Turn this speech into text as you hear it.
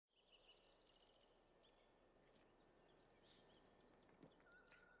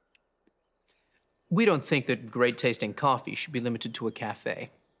We don't think that great-tasting coffee should be limited to a cafe.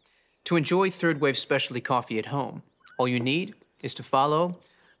 To enjoy third-wave specialty coffee at home, all you need is to follow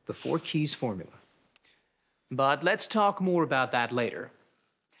the 4 keys formula. But let's talk more about that later.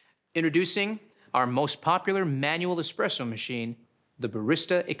 Introducing our most popular manual espresso machine, the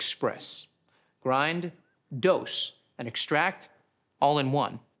Barista Express. Grind, dose, and extract all in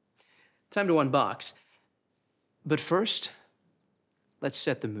one. Time to unbox. But first, let's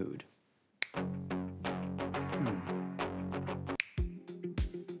set the mood.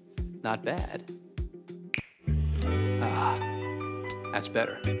 Not bad. Ah, that's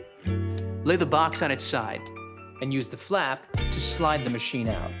better. Lay the box on its side and use the flap to slide the machine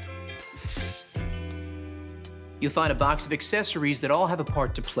out. You'll find a box of accessories that all have a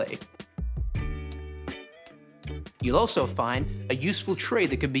part to play. You'll also find a useful tray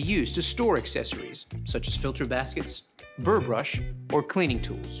that can be used to store accessories, such as filter baskets, burr brush, or cleaning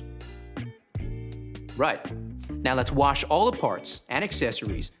tools. Right, now let's wash all the parts and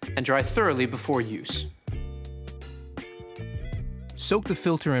accessories and dry thoroughly before use. Soak the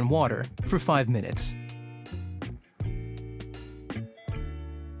filter in water for 5 minutes.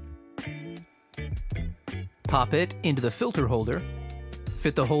 Pop it into the filter holder,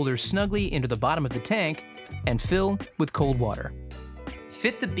 fit the holder snugly into the bottom of the tank, and fill with cold water.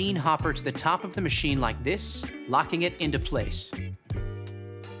 Fit the bean hopper to the top of the machine like this, locking it into place.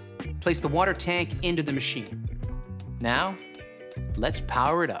 Place the water tank into the machine. Now, let's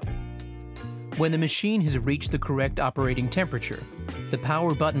power it up. When the machine has reached the correct operating temperature, the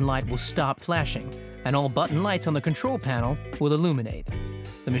power button light will stop flashing, and all button lights on the control panel will illuminate.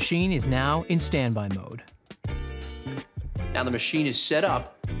 The machine is now in standby mode. Now the machine is set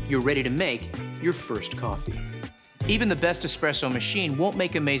up, you're ready to make your first coffee. Even the best espresso machine won't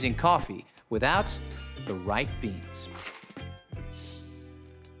make amazing coffee without the right beans.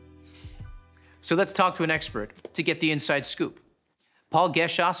 So let's talk to an expert to get the inside scoop. Paul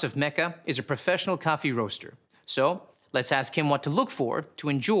Geschas of Mecca is a professional coffee roaster. So let's ask him what to look for to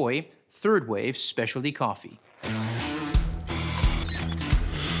enjoy third-wave specialty coffee.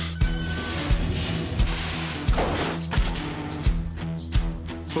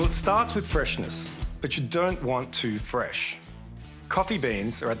 Well, it starts with freshness, but you don't want too fresh. Coffee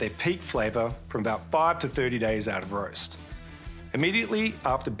beans are at their peak flavour from about 5 to 30 days out of roast. Immediately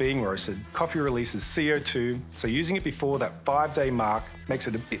after being roasted, coffee releases CO2, so using it before that 5-day mark makes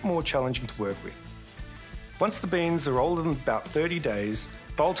it a bit more challenging to work with. Once the beans are older than about 30 days,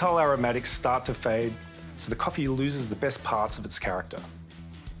 volatile aromatics start to fade, so the coffee loses the best parts of its character.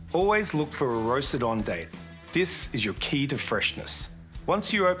 Always look for a roasted on date. This is your key to freshness.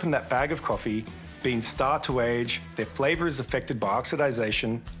 Once you open that bag of coffee, beans start to age, their flavour is affected by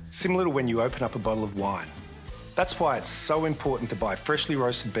oxidation, similar to when you open up a bottle of wine. That's why it's so important to buy freshly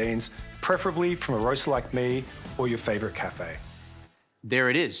roasted beans, preferably from a roaster like me or your favourite cafe. There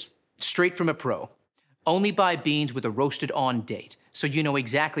it is, straight from a pro. Only buy beans with a roasted on date, so you know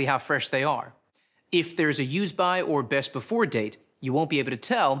exactly how fresh they are. If there's a use by or best before date, you won't be able to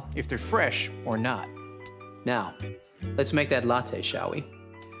tell if they're fresh or not. Now, let's make that latte, shall we?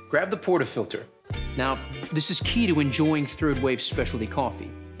 Grab the portafilter. Now, this is key to enjoying third-wave specialty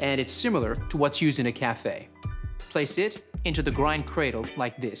coffee, and it's similar to what's used in a cafe. Place it into the grind cradle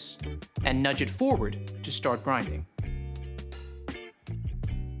like this, and nudge it forward to start grinding.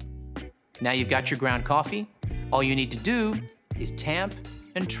 Now you've got your ground coffee. All you need to do is tamp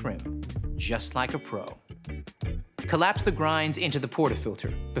and trim, just like a pro. Collapse the grinds into the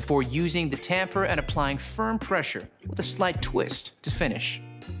portafilter before using the tamper and applying firm pressure with a slight twist to finish.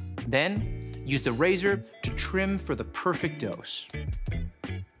 Then, use the razor to trim for the perfect dose.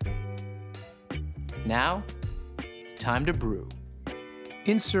 Now, it's time to brew.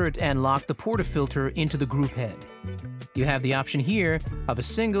 Insert and lock the portafilter into the group head. You have the option here of a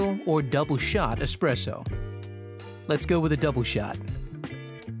single or double shot espresso. Let's go with a double shot.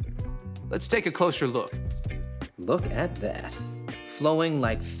 Let's take a closer look. Look at that. Flowing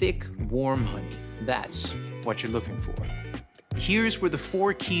like thick, warm honey. That's what you're looking for. Here's where the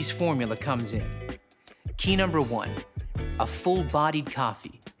 4 keys formula comes in. Key number 1, a full-bodied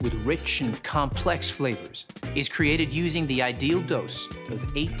coffee with rich and complex flavors is created using the ideal dose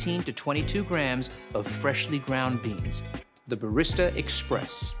of 18 to 22 grams of freshly ground beans. The Barista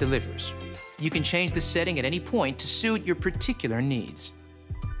Express delivers. You can change the setting at any point to suit your particular needs.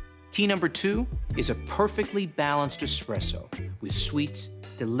 Key number 2 is a perfectly balanced espresso with sweet,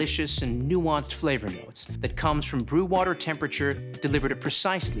 delicious, and nuanced flavor notes that comes from brew water temperature delivered at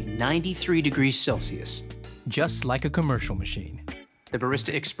precisely 93 degrees Celsius, just like a commercial machine. The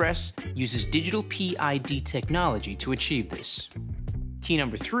Barista Express uses digital PID technology to achieve this. Key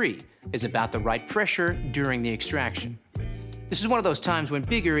number 3 is about the right pressure during the extraction. This is one of those times when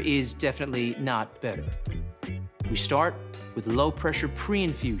bigger is definitely not better. We start with low pressure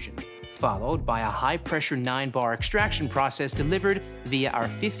pre-infusion, followed by a high pressure 9-bar extraction process delivered via our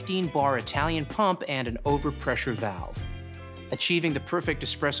 15-bar Italian pump and an overpressure valve. Achieving the perfect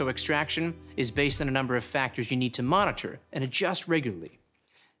espresso extraction is based on a number of factors you need to monitor and adjust regularly.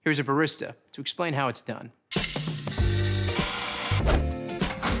 Here's a barista to explain how it's done.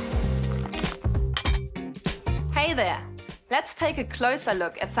 Hey there! Let's take a closer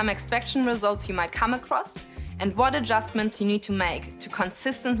look at some extraction results you might come across and what adjustments you need to make to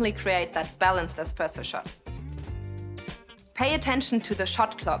consistently create that balanced espresso shot. Pay attention to the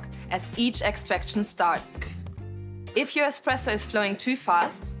shot clock as each extraction starts. If your espresso is flowing too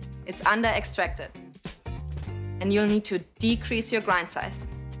fast, it's under-extracted, and you'll need to decrease your grind size,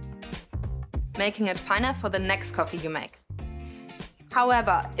 making it finer for the next coffee you make.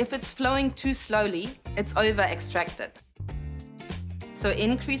 However, if it's flowing too slowly, it's over-extracted. So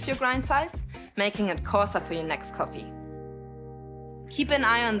increase your grind size, making it coarser for your next coffee. Keep an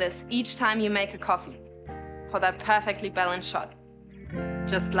eye on this each time you make a coffee for that perfectly balanced shot,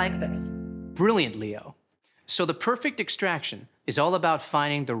 just like this. Brilliant, Leo. So the perfect extraction is all about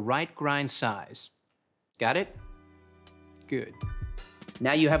finding the right grind size. Got it? Good.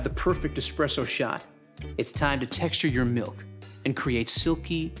 Now you have the perfect espresso shot. It's time to texture your milk and create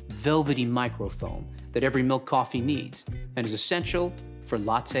silky, velvety microfoam that every milk coffee needs and is essential for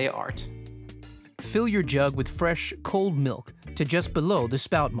latte art. Fill your jug with fresh, cold milk to just below the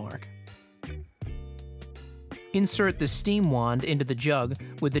spout mark. Insert the steam wand into the jug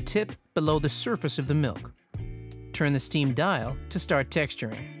with the tip below the surface of the milk. Turn the steam dial to start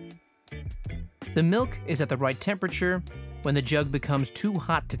texturing. The milk is at the right temperature when the jug becomes too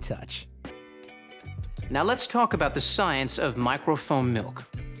hot to touch. Now let's talk about the science of microfoam milk.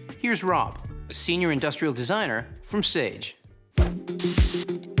 Here's Rob, a senior industrial designer from Sage.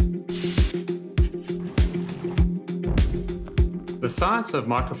 The science of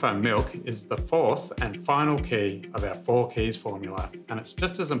microfoam milk is the 4th and final key of our 4 keys formula, and it's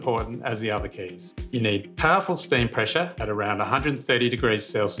just as important as the other keys. You need powerful steam pressure at around 130 degrees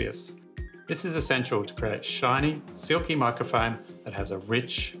Celsius. This is essential to create shiny, silky microfoam that has a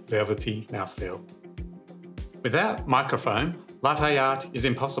rich, velvety mouthfeel. Without microfoam, latte art is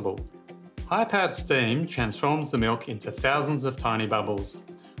impossible. High-powered steam transforms the milk into thousands of tiny bubbles.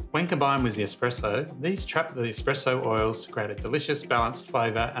 When combined with the espresso, these trap the espresso oils to create a delicious balanced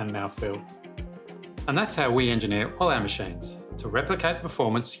flavour and mouthfeel. And that's how we engineer all our machines, to replicate the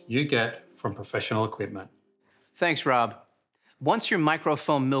performance you get from professional equipment. Thanks, Rob. Once your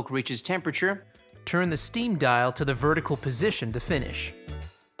microfoam milk reaches temperature, turn the steam dial to the vertical position to finish.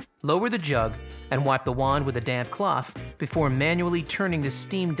 Lower the jug and wipe the wand with a damp cloth before manually turning the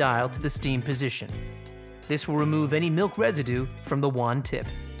steam dial to the steam position. This will remove any milk residue from the wand tip.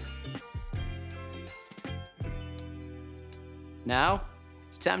 Now,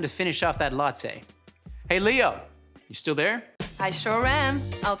 it's time to finish off that latte. Hey, Leo, you still there? I sure am.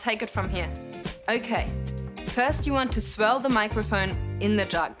 I'll take it from here. Okay, first you want to swirl the microphone in the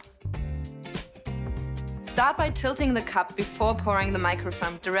jug. Start by tilting the cup before pouring the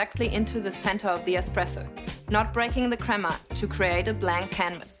microfoam directly into the center of the espresso, not breaking the crema to create a blank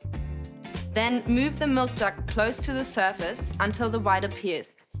canvas. Then move the milk jug close to the surface until the white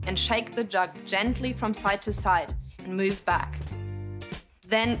appears and shake the jug gently from side to side and move back.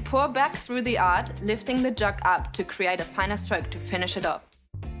 Then pour back through the art, lifting the jug up to create a finer stroke to finish it off.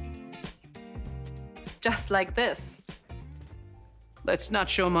 Just like this. Let's not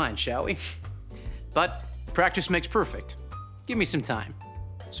show mine, shall we? But practice makes perfect. Give me some time.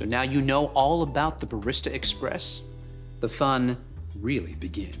 So now you know all about the Barista Express. The fun really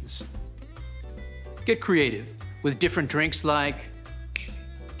begins. Get creative with different drinks like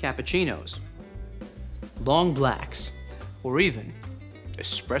cappuccinos, long blacks, or even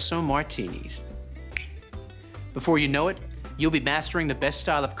espresso martinis. Before you know it, you'll be mastering the best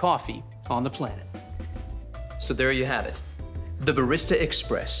style of coffee on the planet. So there you have it, the Barista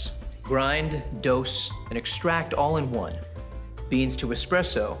Express. Grind, dose, and extract all in one. Beans to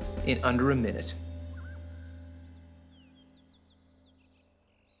espresso in under a minute.